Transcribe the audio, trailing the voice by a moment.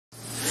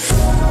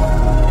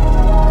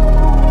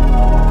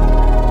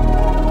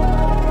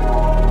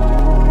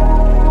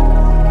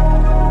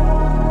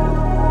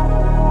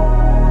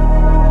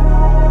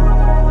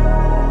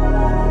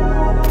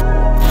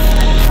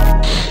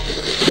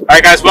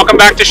guys, welcome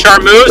back to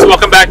Sharp Moves.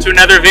 Welcome back to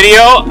another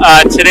video.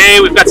 Today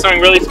we've got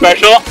something really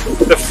special.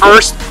 The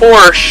first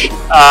Porsche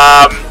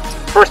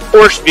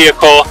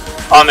vehicle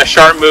on the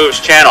Sharp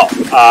Moves channel.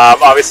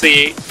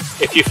 Obviously,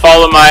 if you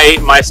follow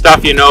my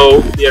stuff, you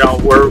know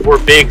we're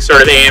big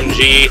sort of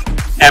AMG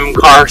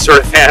M-car sort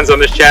of fans on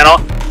this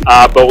channel.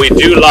 But we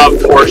do love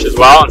Porsche as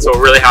well, and so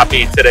we're really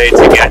happy today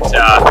to get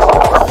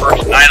our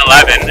first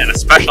 911 and a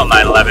special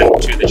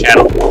 911 to the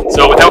channel.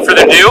 So without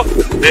further ado,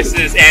 this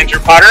is Andrew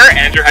Potter.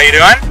 Andrew, how you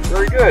doing?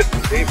 Very good,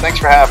 Steve. Thanks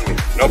for having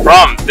me. No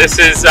problem. This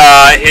is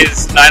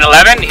his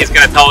 911. He's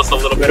going to tell us a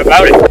little bit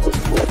about it.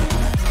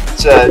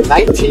 It's a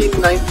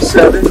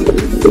 1997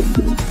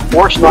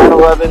 Porsche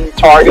 911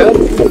 Targa.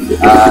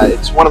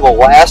 It's one of the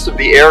last of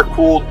the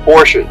air-cooled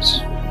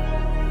Porsches.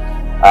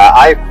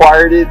 I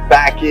acquired it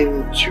back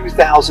in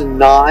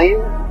 2009,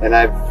 and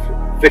I've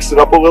fixed it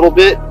up a little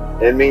bit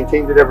and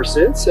maintained it ever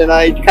since. And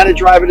I kind of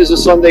drive it as a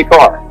Sunday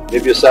car,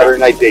 maybe a Saturday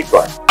night date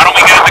car. Why don't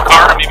we get in the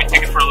car and maybe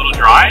take it for a little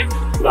drive?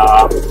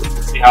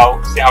 See how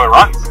it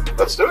runs.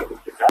 Let's do it.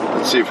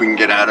 Let's see if we can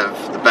get out of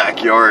the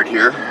backyard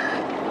here.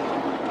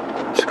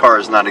 This car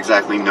is not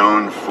exactly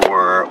known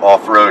for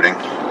off-roading.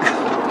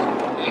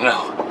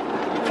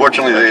 No.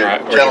 Fortunately, the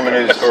gentleman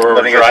who's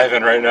letting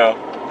driving right now.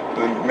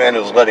 The man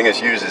who's letting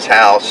us use his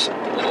house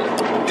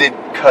did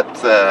cut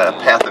the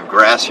path of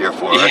grass here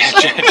for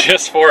us. Yeah,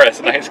 just for us.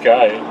 Nice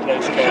guy.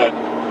 Nice guy.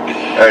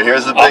 All right,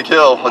 here's the big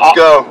hill. Let's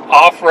go.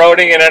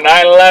 Off-roading in a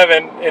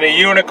 911, in a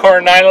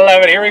unicorn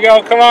 911. Here we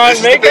go. Come on,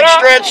 make it up.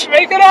 Stretch.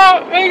 Make it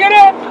up. Make it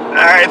up. All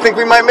right, I think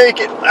we might make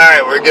it. All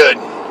right, we're good.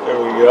 There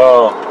we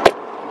go.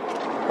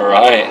 All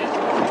right.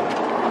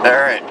 All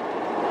right.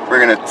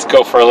 Let's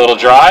go for a little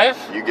drive.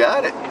 You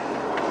got it.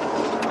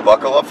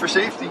 Buckle up for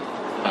safety.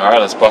 All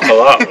right, let's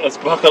buckle up. Let's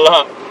buckle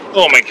up.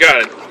 Oh my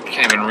God, I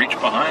can't even reach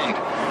behind.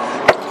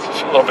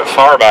 It's a little bit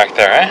far back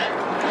there, eh?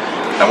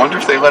 I wonder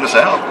if they let us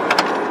out.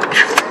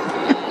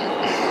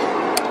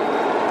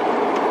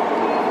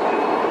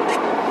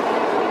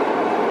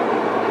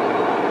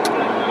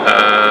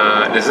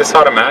 Is this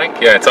automatic?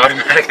 Yeah, it's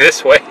automatic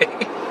this way.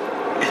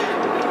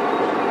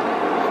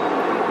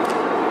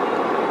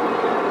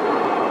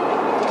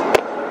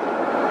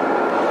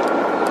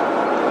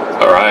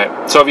 All right.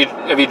 So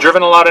have you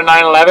driven a lot of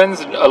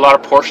 911s, a lot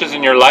of Porsches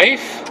in your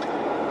life?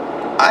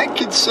 I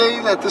could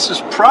say that this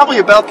is probably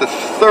about the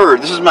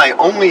third. This is my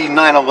only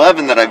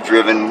 911 that I've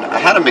driven. I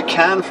had a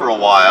Macan for a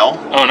while.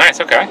 Oh, nice.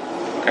 Okay.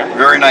 Okay.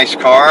 Very nice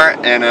car,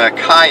 and a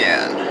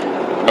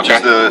Cayenne, which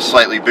is the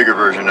slightly bigger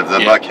version of the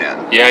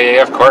Macan.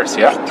 Yeah, of course.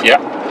 Yeah.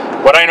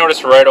 What I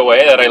noticed right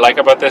away that I like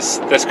about this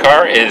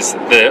car is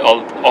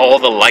all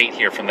the light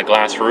here from the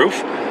glass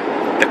roof.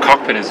 The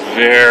cockpit is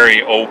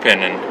very open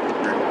and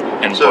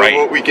so bright.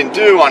 What we can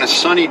do on a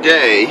sunny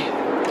day,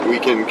 we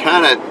can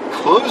kind of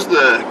close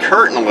the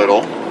curtain a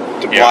little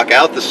to block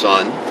out the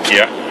sun.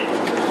 Yeah,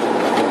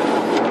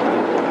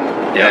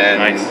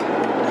 nice.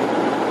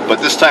 But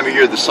this time of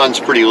year, the sun's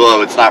pretty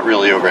low. It's not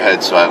really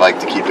overhead, so I like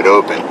to keep it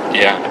open.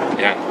 Yeah.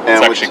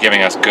 It's actually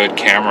giving us good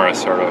camera,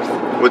 sort of.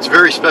 What's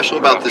very special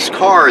about this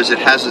car is it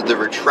has the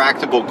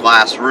retractable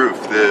glass roof.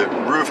 The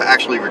roof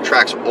actually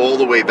retracts all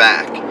the way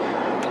back.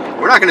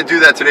 We're not going to do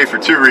that today for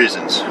two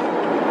reasons.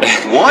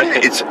 One,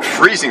 it's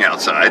freezing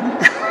outside.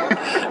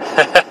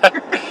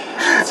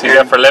 So you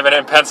got for living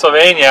in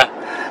Pennsylvania.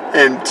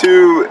 And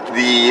two,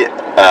 the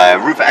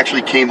roof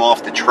actually came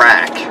off the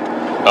track.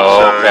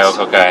 Oh,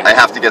 so okay. I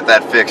have to get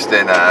that fixed.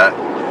 And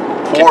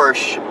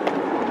Porsche,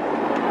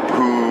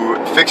 who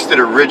fixed it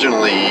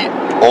originally,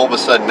 all of a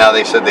sudden now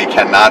they said they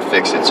cannot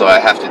fix it. So I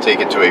have to take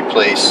it to a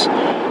place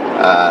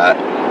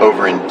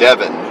over in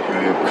Devon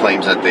who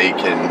claims that they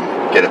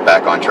can get it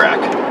back on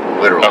track.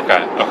 Literally.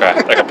 Okay.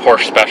 Like a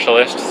Porsche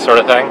specialist sort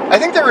of thing? I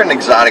think they're an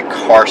exotic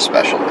car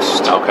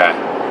specialist. Okay.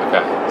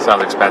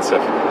 Sounds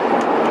expensive.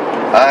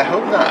 I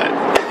hope not.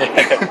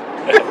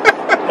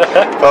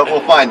 But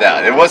we'll find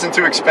out. It wasn't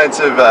too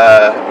expensive.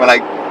 When I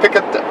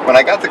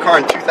got the car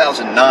in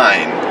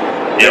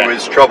 2009, there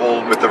was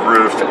trouble with the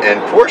roof,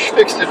 and Porsche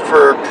fixed it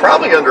for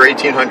probably under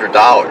 $1,800.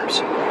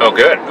 Oh,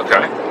 good.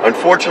 Okay.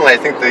 Unfortunately, I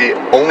think the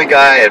only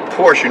guy at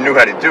Porsche who knew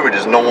how to do it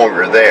is no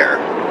longer there.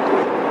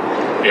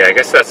 Yeah, I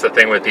guess that's the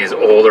thing with these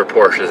older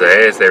Porsches,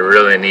 is they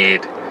really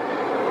need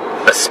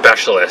a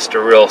specialist, a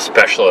real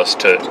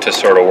specialist to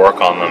sort of work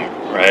on them,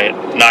 right?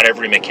 Not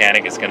every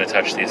mechanic is going to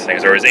touch these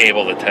things or is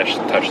able to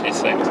touch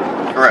these things.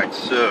 Correct.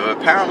 So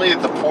apparently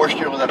the Porsche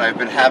dealer that I've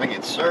been having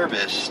it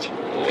serviced...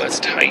 Oh, that's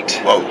tight.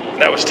 Whoa.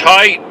 That was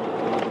tight.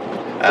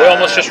 We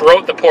almost just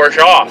wrote the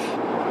Porsche off.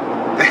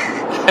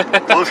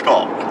 Close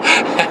call.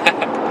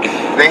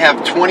 They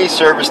have 20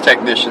 service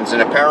technicians,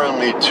 and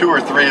apparently 2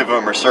 or 3 of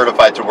them are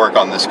certified to work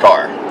on this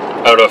car.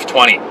 Out of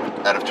 20?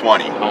 Out of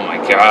 20. Oh my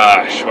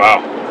gosh,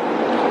 wow.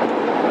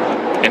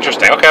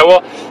 Interesting. Okay,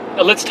 well,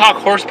 let's talk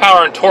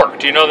horsepower and torque.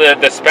 Do you know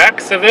the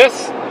specs of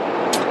this?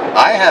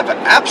 I have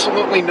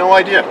absolutely no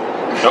idea.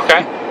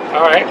 Okay,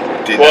 all right.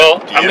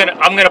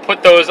 I'm gonna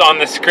put those on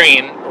the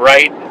screen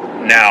right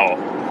now.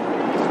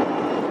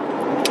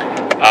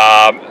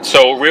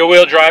 So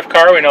rear-wheel drive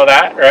car, we know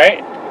that,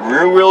 right?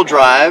 Rear-wheel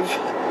drive.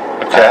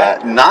 Okay.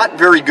 Not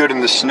very good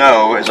in the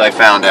snow, as I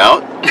found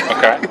out.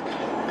 Okay.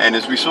 And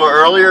as we saw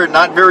earlier,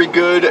 not very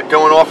good at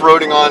going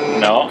off-roading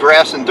on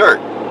grass and dirt.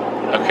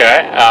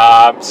 Okay.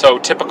 So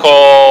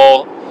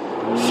typical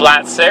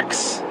flat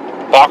six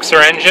boxer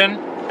engine.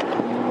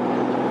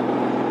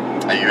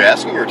 Are you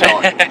asking or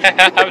telling?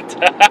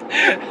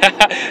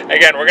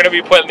 Again, we're going to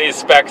be putting these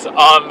specs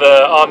on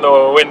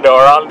the window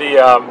or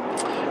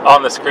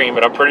on the screen,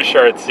 but I'm pretty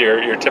sure it's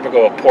your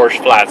typical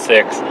Porsche flat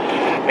six.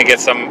 To get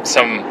some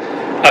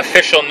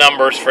official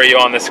numbers for you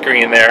on the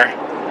screen there.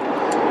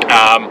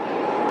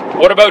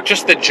 What about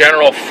just the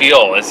general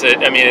feel? Is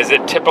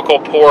it typical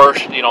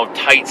Porsche? You know,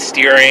 tight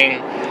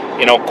steering,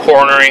 you know,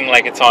 cornering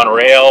like it's on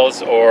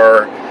rails,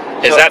 or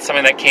is that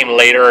something that came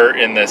later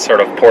in the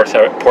sort of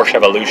Porsche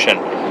evolution?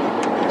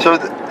 So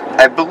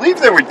I believe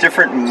there were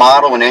different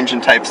model and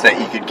engine types that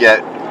you could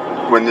get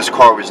when this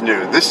car was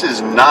new. This is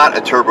not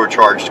a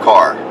turbocharged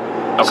car.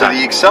 Okay. So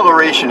the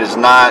acceleration is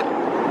not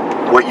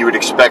what you would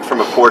expect from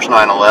a Porsche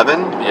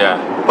 911.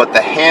 Yeah. But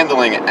the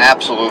handling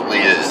absolutely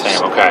is.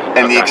 Same, okay.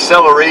 And the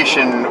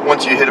acceleration,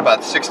 once you hit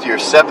about 60 or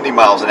 70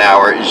 miles an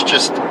hour, is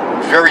just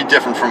very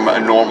different from a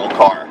normal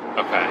car.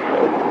 Okay.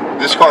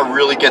 This car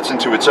really gets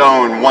into its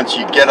own once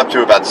you get up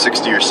to about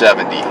 60 or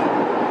 70.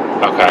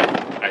 Okay,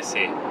 I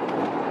see.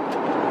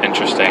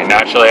 Interesting.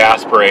 Naturally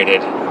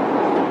aspirated.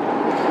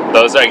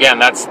 Those, again,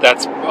 that's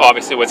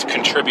obviously what's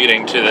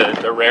contributing to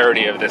the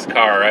rarity of this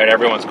car, right?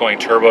 Everyone's going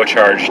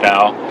turbocharged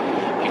now.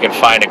 You can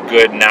find a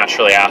good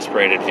naturally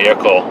aspirated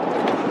vehicle.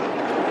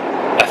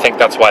 I think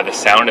that's why the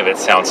sound of it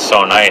sounds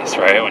so nice,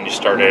 right? When you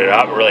started it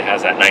up, it really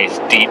has that nice,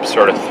 deep,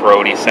 sort of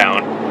throaty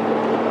sound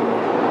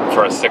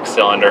for a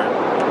 6-cylinder.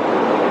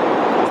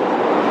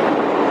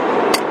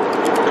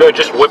 Good,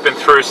 just whipping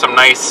through some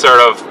nice sort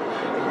of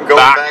going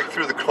back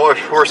through the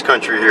horse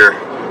country here.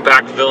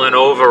 Back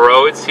Villanova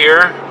roads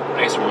here.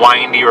 Nice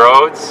windy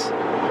roads.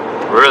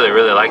 Really,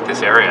 really like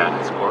this area.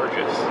 It's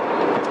gorgeous.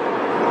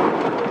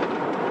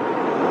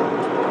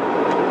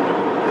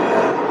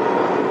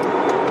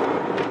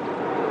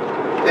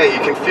 Yeah,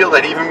 you can feel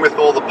that even with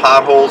all the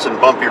potholes and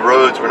bumpy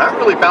roads, we're not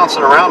really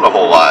bouncing around a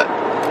whole lot.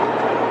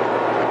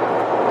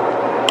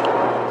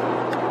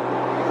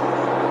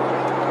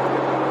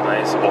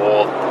 Nice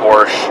old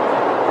Porsche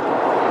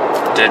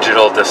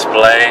digital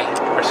display,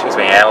 or excuse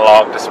me,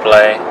 analog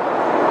display.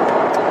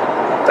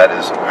 That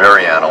is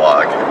very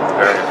analog.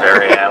 Very,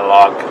 very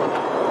analog.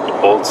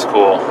 Old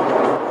school.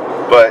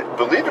 But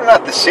believe it or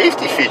not, the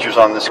safety features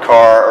on this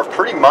car are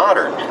pretty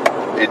modern.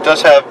 It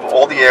does have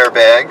all the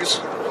airbags.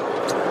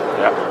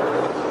 Yep.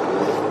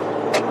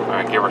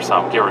 Alright, give her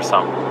some, give her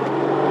some.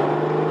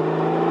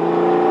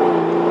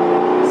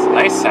 It's a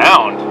nice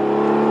sound.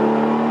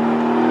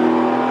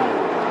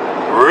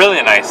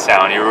 Really nice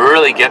sound. You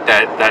really get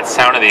that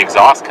sound of the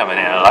exhaust coming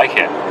in. I like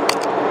it.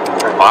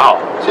 Wow.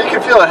 So you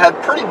can feel it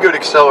had pretty good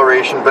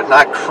acceleration, but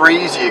not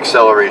crazy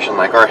acceleration.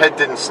 Like our head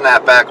didn't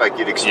snap back like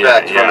you'd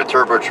expect from a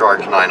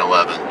turbocharged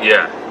 911.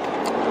 Yeah.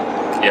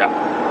 Yeah.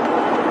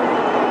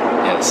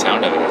 Yeah, the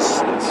sound of it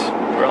is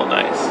real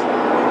nice.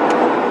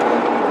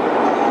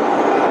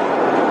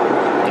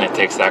 And it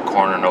takes that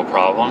corner no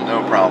problem.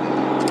 No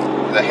problem.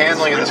 The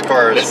handling of this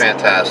car is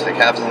fantastic.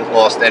 Haven't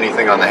lost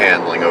anything on the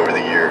handling over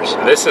the years.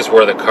 This is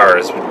where the car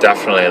is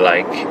definitely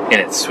like in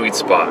its sweet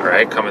spot,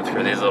 right? Coming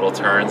through these little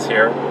turns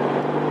here.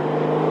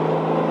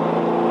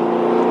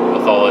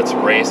 With all its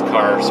race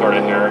car sort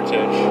of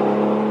heritage.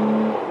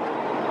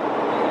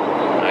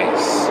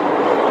 Nice.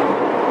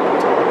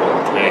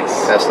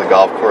 Nice. That's the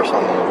golf course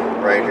on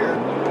the right here.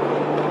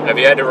 Have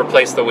you had to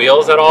replace the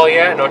wheels at all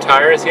yet? No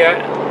tires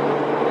yet?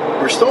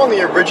 We're still on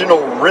the original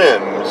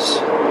rims,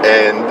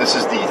 and this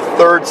is the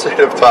third set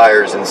of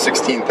tires in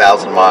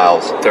 16,000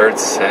 miles. Third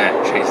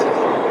set, Jesus.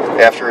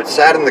 After it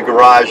sat in the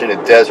garage in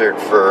a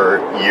desert for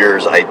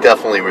years, I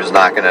definitely was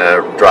not going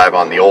to drive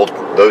on the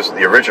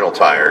original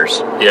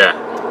tires. Yeah.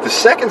 The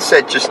second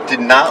set just did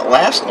not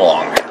last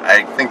long.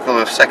 I think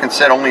the second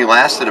set only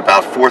lasted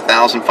about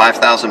 4,000,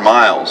 5,000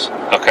 miles.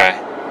 Okay.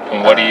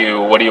 And what are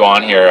you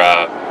on here?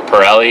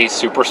 Pirelli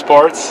Super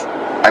Sports?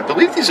 I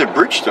believe these are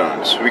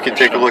Bridgestones. We can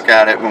take a look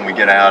at it when we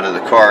get out of the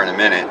car in a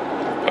minute.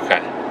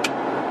 Okay.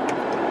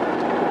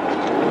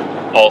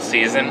 All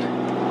season?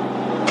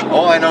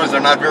 All I know is they're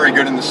not very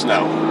good in the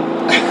snow.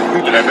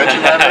 Did I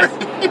mention that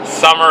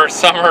already?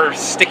 Summer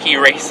sticky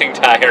racing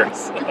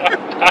tires.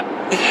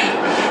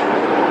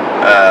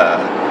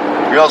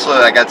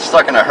 I got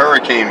stuck in a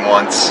hurricane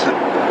once,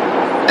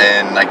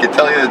 and I can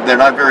tell you they're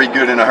not very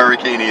good in a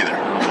hurricane either.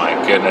 Oh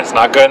my goodness,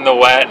 not good in the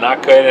wet,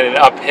 not good in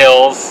up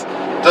hills.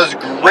 Does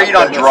great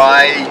on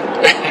dry.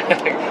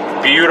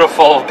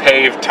 Beautiful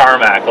paved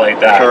tarmac like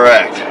that.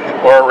 Correct.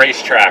 Or a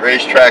racetrack.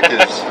 Racetrack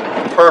is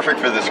perfect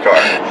for this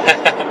car.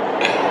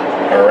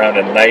 Or around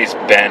a nice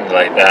bend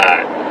like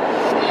that.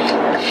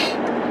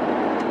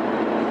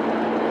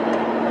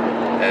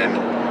 And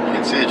you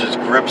can see it just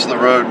grips the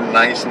road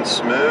nice and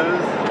smooth.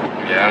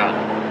 Yeah,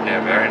 yeah,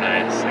 very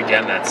nice.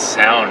 Again, that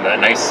sound, that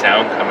nice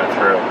sound coming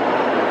through.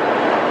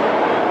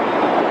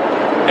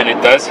 And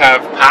it does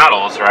have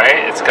paddles,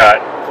 right? It's got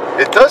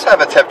It does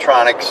have a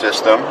Tiptronic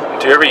system.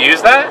 Do you ever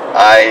use that?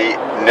 I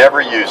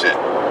never use it.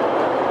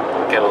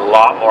 Get a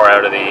lot more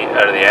out of the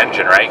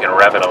engine, right? You can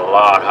rev it a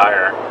lot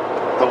higher.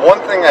 The one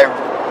thing I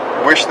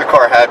wish the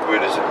car had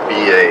would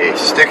be a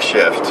stick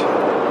shift.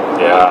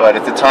 Yeah. But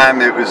at the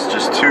time, it was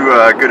just too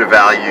good a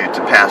value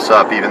to pass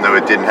up, even though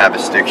it didn't have a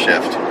stick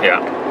shift.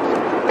 Yeah.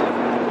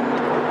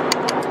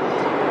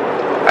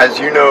 As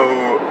you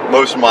know,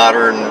 most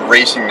modern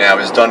racing now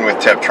is done with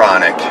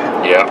Tiptronic.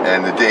 Yeah.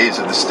 And the days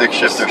of the stick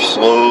shift are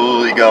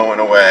slowly going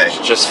away.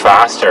 It's just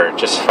faster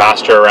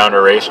around a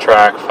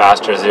racetrack,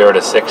 faster 0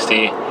 to 60.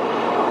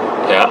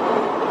 Yeah.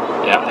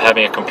 Yeah,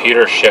 having a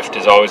computer shift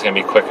is always going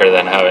to be quicker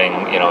than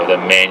having,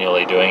 them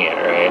manually doing it,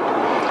 right?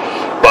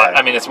 But,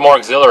 I mean, it's more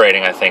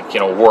exhilarating, I think,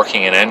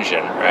 working an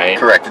engine, right?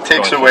 Correct. It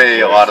takes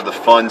away a lot of the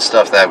fun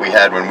stuff that we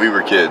had when we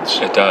were kids.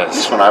 It does. At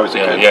least when I was a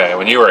kid. Yeah,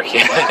 when you were a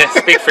kid.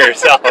 Speak for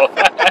yourself.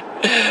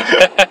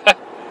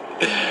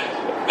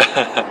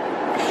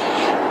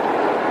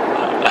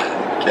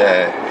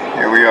 Okay,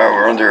 here we are.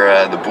 We're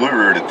under the Blue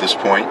Route at this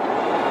point.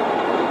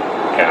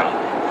 Yeah.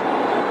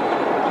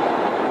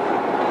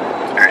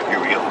 Alright, here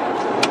we go.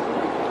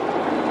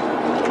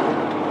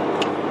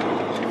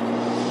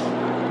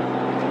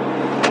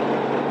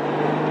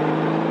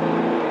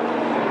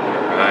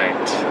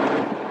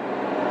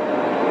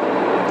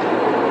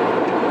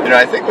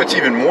 I think what's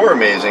even more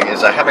amazing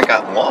is I haven't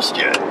gotten lost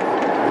yet.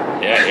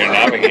 Yeah, you're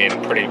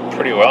navigating pretty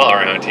well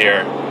around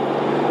here.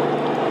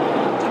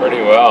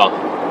 Pretty well.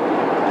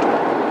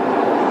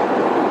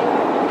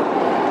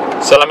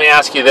 So let me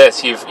ask you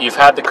this: you've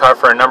had the car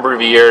for a number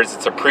of years.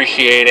 It's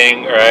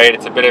appreciating, right?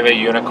 It's a bit of a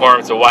unicorn.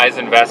 It's a wise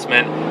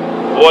investment.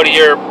 What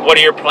are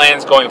your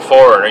plans going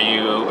forward?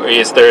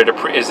 Is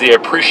the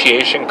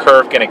appreciation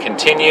curve going to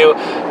continue?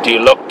 Do you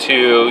look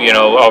to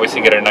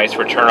obviously get a nice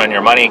return on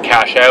your money,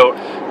 cash out,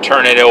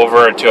 turn it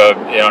over to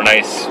a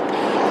nice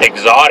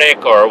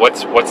exotic, or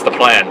what's the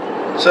plan?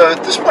 So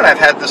at this point, I've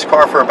had this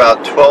car for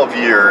about 12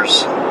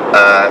 years.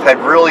 I've had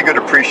really good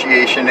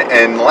appreciation,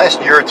 and the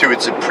last year or two,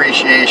 its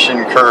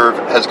appreciation curve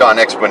has gone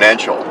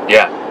exponential.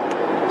 Yeah.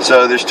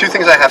 So there's two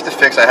things I have to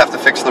fix. I have to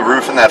fix the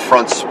roof and that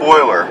front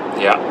spoiler.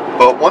 Yeah.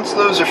 But once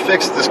those are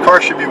fixed, this car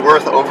should be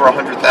worth over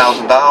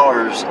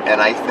 $100,000,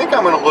 and I think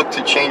I'm going to look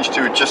to change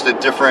to just a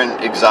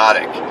different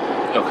exotic.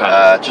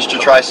 Okay. Just to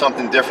try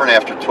something different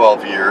after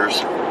 12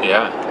 years.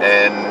 Yeah.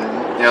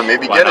 And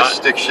maybe get a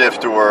stick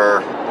shift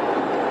or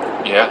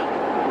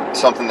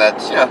something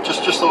that's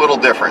just a little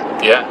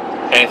different. Yeah.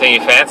 Anything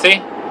you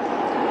fancy?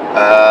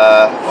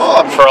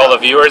 Well, for all the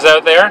viewers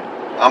out there,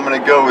 I'm going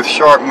to go with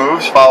sharp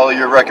moves. Follow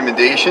your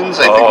recommendations.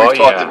 I think we've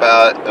talked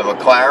about a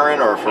McLaren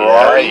or a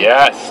Ferrari.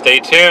 Yeah. Stay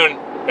tuned.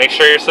 Make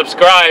sure you're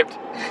subscribed.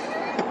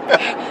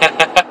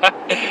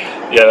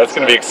 Yeah, that's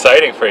going to be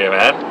exciting for you,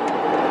 man.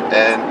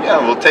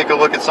 And we'll take a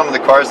look at some of the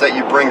cars that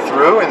you bring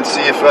through and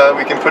see if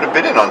we can put a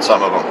bid in on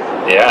some of them.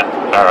 Yeah.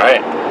 All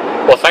right.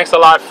 Well, thanks a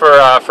lot for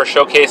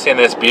showcasing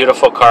this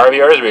beautiful car of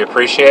yours. We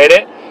appreciate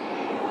it.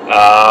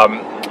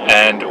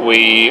 And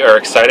we are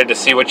excited to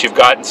see what you've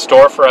got in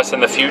store for us in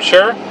the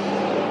future.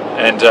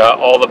 And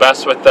all the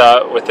best with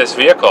this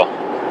vehicle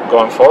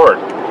going forward.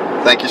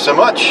 Thank you so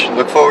much.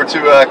 Look forward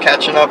to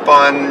catching up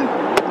on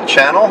the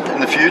channel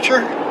in the future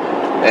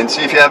and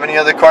see if you have any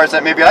other cars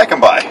that maybe I can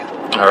buy.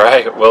 All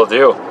right, will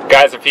do.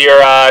 Guys, if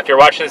you're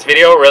watching this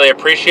video, really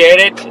appreciate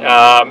it.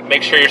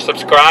 Make sure you're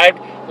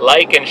subscribed,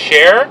 like, and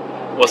share.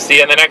 We'll see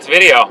you in the next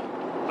video.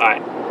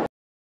 Bye.